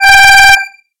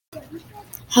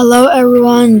Hello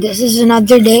everyone, this is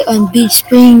another day on Beach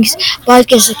Springs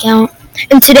podcast account.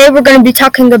 And today we're going to be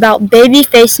talking about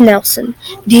Babyface Nelson.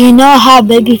 Do you know how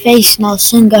Babyface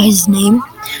Nelson got his name?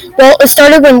 Well, it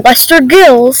started when Lester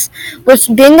Gills was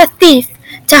being a thief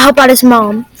to help out his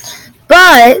mom,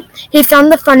 but he found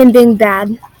the fun in being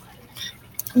bad.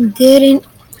 Didn't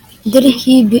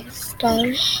he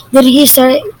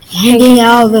start hanging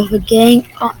out with a gang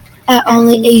at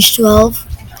only age 12?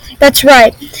 That's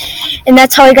right, and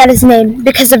that's how he got his name,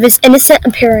 because of his innocent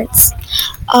appearance.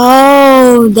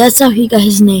 Oh, that's how he got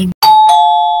his name.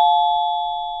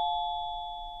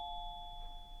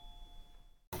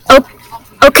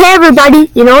 Okay,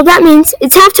 everybody, you know what that means.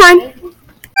 It's halftime.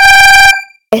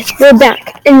 We're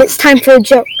back, and it's time for a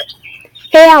joke.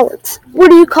 Hey, Alex, what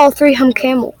do you call a three-hump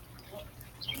camel?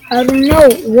 I don't know,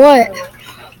 what?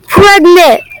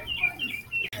 Pregnant!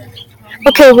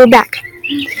 Okay, we're back.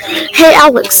 Hey,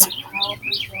 Alex,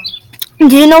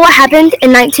 do you know what happened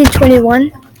in 1921?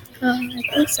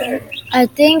 I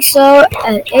think so.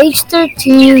 At age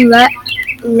 13,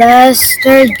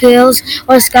 Lester Gills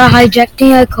was caught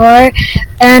hijacking a car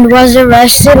and was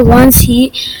arrested. Once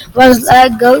he was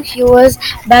let go, he was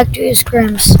back to his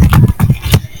crimes.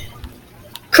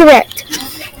 Correct.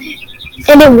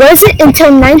 And it wasn't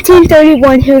until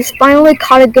 1931 he was finally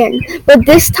caught again, but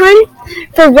this time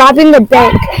for robbing a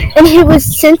bank, and he was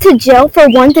sent to jail for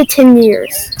 1 to 10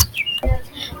 years.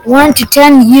 1 to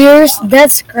 10 years?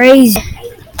 That's crazy.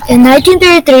 In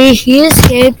 1933, he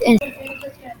escaped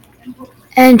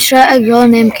and shot a girl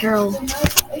named Carol.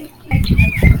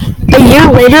 A year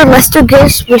later, Lester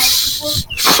Gills was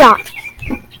shot.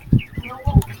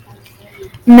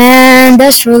 Man,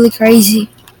 that's really crazy.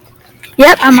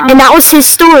 Yep, and that was his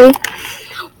story.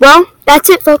 Well, that's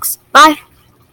it, folks. Bye.